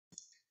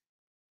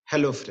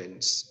Hello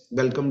friends,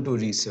 welcome to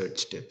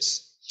Research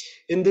Tips.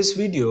 In this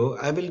video,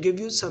 I will give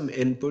you some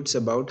inputs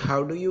about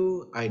how do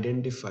you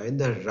identify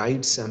the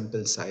right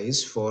sample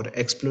size for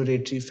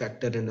exploratory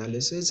factor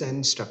analysis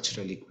and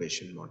structural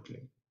equation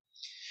modeling.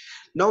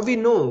 Now we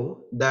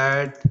know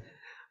that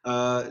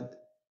uh,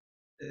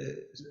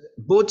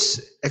 both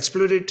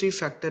exploratory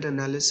factor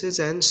analysis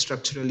and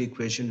structural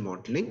equation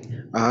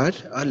modeling are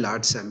a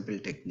large sample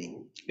technique.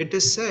 It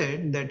is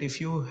said that if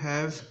you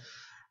have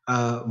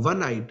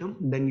one item,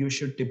 then you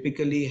should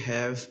typically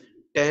have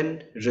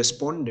 10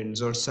 respondents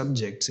or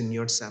subjects in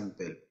your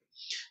sample.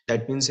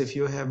 That means if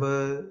you have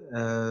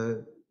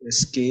a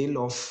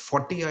scale of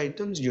 40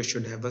 items, you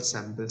should have a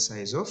sample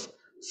size of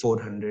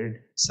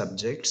 400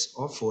 subjects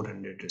or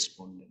 400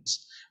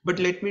 respondents. But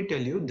let me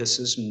tell you, this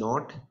is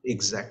not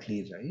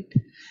exactly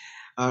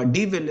right.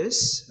 D.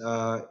 Willis,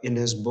 in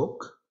his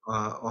book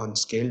on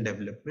scale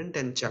development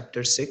and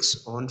chapter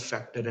 6 on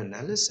factor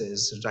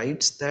analysis,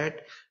 writes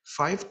that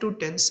 5 to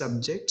 10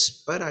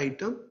 subjects per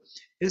item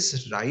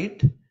is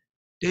right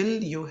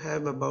till you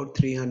have about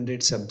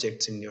 300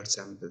 subjects in your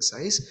sample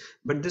size,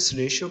 but this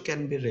ratio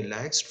can be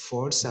relaxed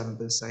for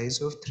sample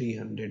size of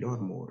 300 or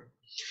more.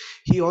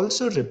 He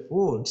also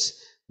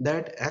reports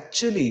that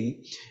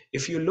actually,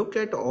 if you look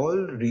at all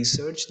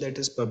research that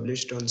is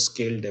published on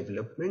scale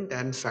development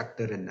and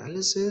factor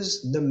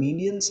analysis, the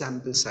median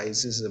sample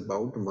size is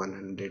about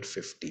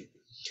 150.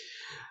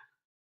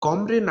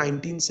 Combre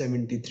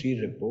 1973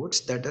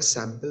 reports that a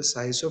sample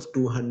size of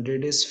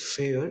 200 is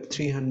fair,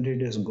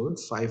 300 is good,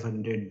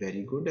 500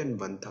 very good, and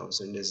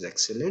 1000 is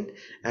excellent.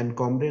 And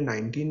Combre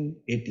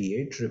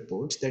 1988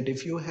 reports that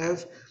if you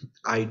have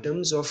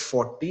items of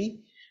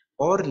 40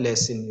 or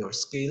less in your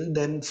scale,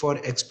 then for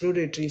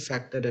exploratory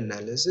factor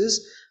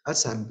analysis, a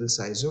sample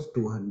size of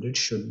 200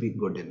 should be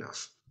good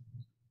enough.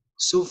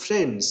 So,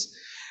 friends,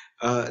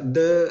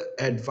 the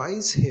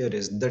advice here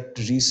is that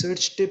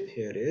research tip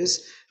here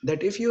is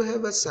that if you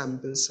have a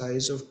sample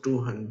size of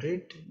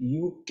 200,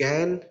 you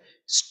can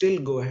still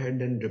go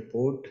ahead and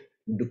report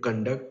to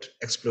conduct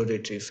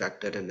exploratory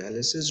factor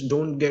analysis.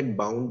 Don't get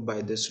bound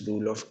by this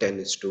rule of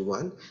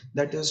 10:1.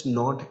 That is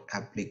not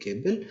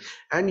applicable,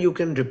 and you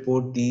can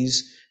report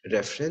these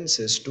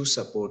references to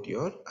support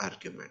your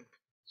argument.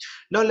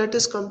 Now let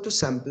us come to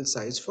sample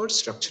size for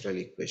structural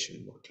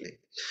equation modeling.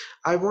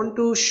 I want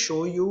to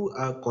show you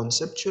a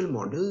conceptual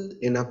model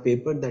in a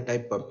paper that I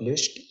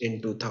published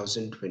in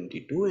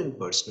 2022 in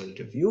Personal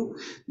Review.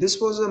 This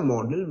was a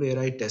model where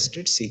I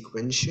tested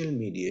sequential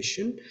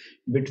mediation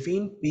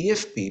between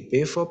PFP,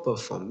 pay for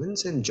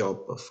performance, and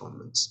job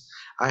performance.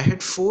 I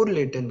had four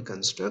latent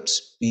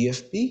constructs: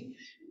 PFP,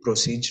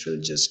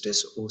 procedural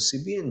justice,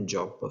 OCB, and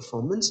job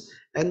performance,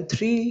 and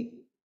three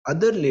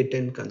other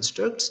latent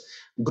constructs: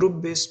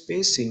 group-based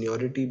pay,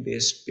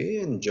 seniority-based pay,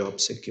 and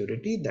job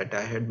security, that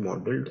I had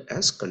modeled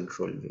as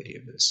control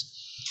variables.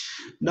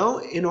 Now,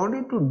 in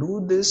order to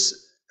do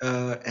this,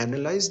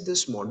 analyze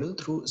this model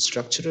through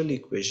structural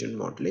equation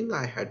modeling,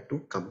 I had to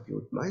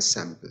compute my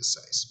sample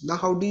size. Now,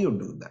 how do you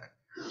do that?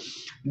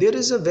 There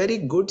is a very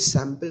good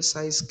sample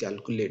size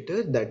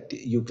calculator that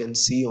you can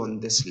see on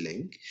this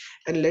link,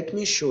 and let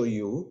me show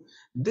you.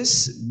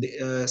 This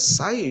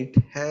site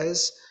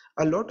has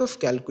a lot of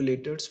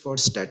calculators for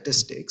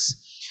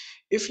statistics.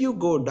 If you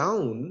go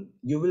down,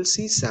 you will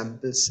see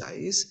sample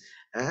size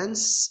and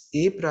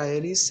a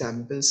priori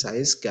sample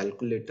size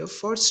calculator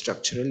for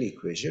structural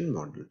equation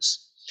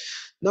models.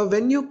 Now,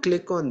 when you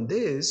click on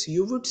this,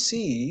 you would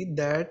see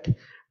that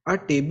a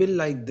table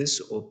like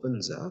this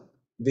opens up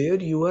where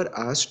you are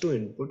asked to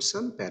input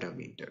some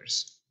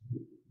parameters.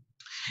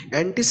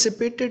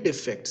 Anticipated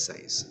effect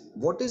size.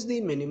 What is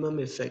the minimum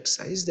effect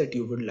size that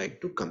you would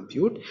like to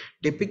compute?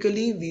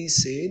 Typically, we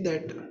say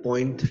that zero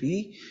point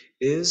 0.3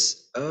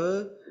 is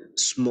a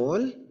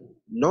small,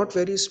 not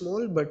very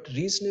small, but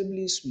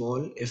reasonably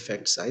small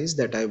effect size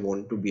that I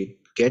want to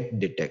get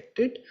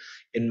detected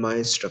in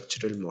my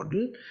structural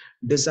model.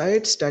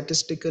 Desired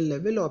statistical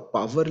level or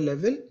power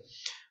level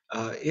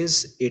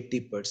is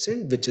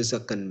 80%, which is a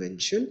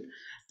convention.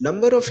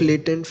 Number of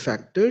latent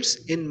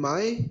factors in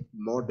my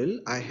model,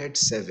 I had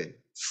seven: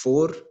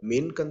 four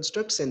main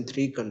constructs and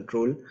three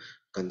control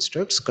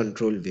constructs,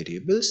 control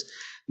variables.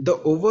 The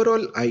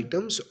overall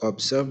items,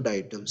 observed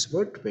items,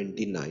 were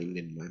 29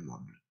 in my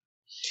model.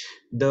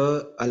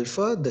 The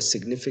alpha, the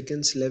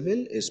significance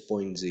level, is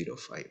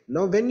 0.05.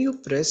 Now, when you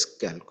press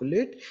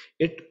calculate,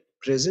 it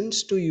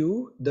presents to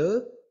you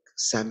the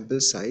sample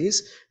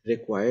size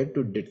required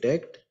to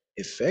detect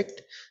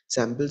effect,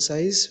 sample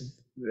size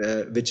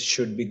which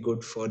should be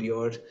good for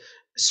your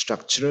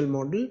structural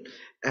model,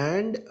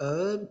 and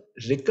a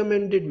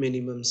recommended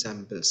minimum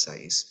sample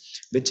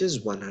size, which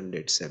is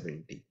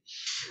 170.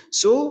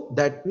 So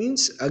that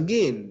means,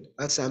 again,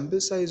 a sample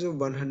size of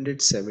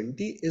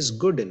 170 is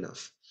good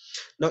enough.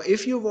 Now,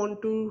 if you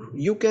want to,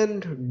 you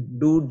can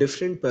do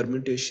different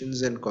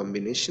permutations and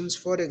combinations.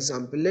 For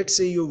example, let's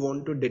say you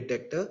want to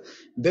detect a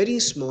very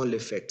small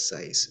effect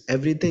size,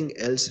 everything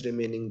else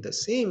remaining the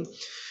same.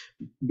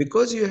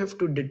 Because you have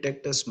to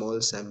detect a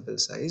small sample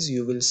size,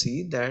 you will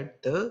see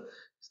that the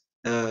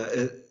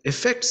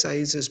effect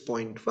size is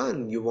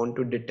 0.1, you want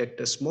to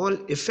detect a small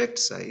effect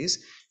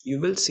size, you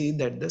will see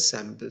that the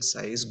sample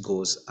size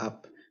goes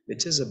up,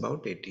 which is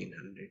about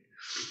 1800.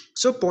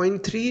 So zero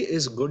point 0.3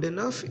 is good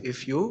enough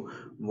if you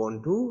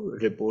want to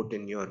report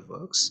in your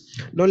works.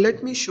 Now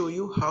let me show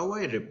you how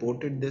I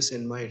reported this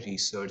in my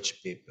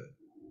research paper.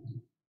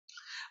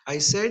 I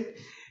said,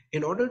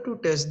 in order to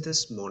test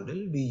this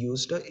model, we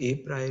used a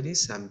priori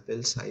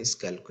sample size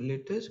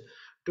calculator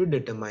to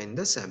determine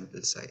the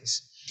sample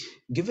size.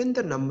 Given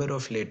the number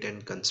of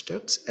latent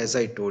constructs, as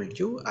I told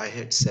you, I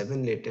had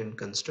 7 latent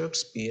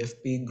constructs: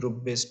 PFP,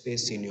 group based pay,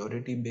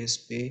 seniority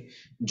based pay,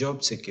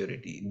 job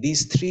security.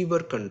 These three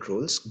were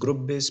controls: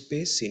 group based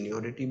pay,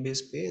 seniority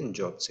based pay, and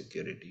job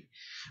security.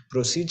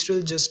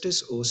 Procedural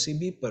justice,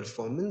 OCB,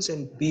 performance,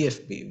 and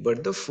PFP were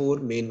the four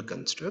main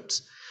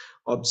constructs.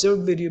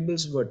 Observed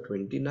variables were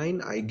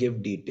 29. I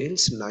gave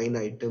details. 9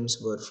 items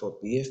were for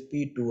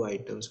PFP, 2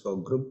 items for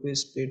group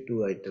based pay,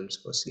 2 items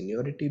for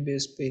seniority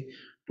based pay,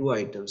 2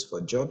 items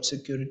for job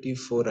security,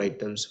 4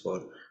 items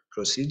for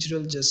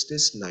procedural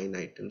justice, 9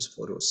 items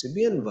for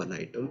OCB, and 1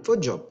 item for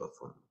job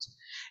performance.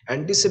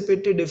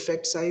 Anticipated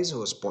effect size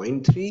was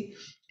 0.3,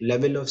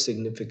 level of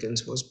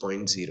significance was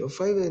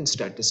 0.05, and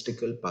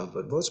statistical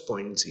power was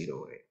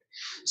 0.08.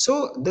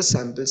 So the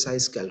sample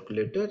size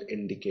calculator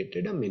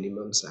indicated a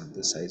minimum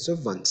sample size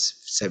of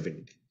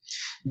 170.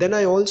 Then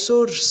I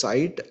also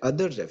cite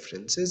other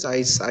references.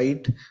 I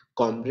cite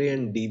Comrie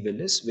and D.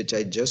 Willis, which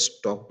I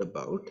just talked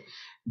about,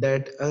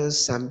 that a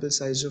sample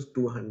size of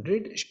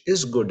 200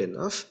 is good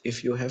enough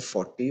if you have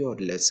 40 or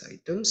less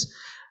items.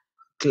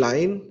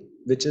 Klein,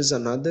 which is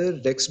another,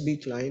 Rex B.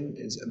 Klein,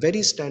 is a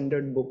very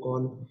standard book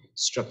on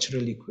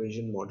structural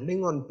equation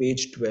modeling. On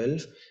page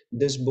 12,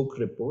 this book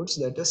reports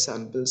that a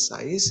sample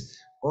size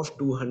of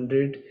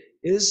 200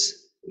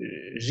 is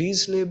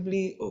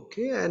reasonably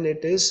okay, and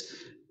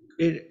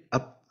it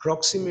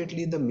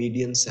approximately the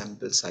median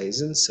sample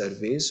size in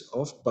surveys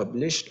of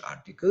published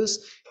articles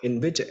in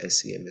which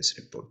SEM is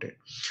reported.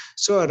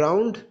 So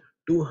around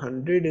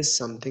 200 is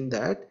something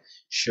that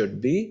should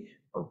be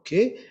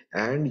okay,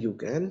 and you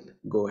can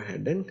go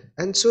ahead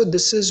and so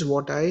this is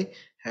what I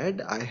had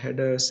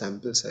a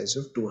sample size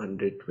of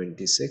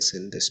 226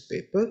 in this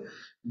paper,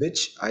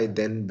 which I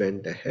then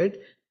went ahead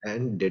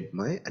and did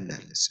my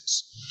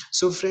analysis.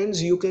 So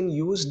friends, you can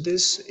use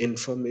this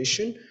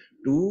information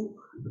to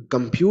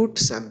compute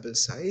sample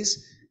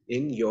size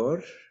in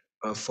your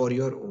for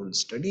your own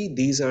study.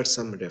 These are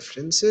some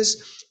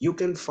references. You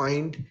can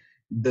find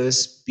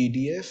this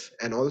PDF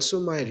and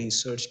also my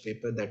research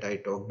paper that I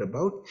talked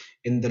about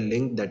in the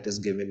link that is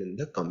given in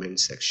the comment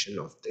section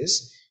of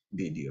this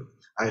video.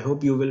 I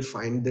hope you will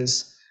find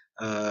this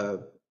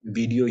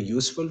video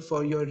useful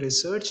for your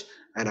research,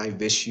 and I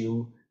wish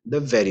you the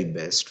very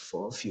best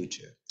for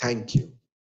future. Thank you.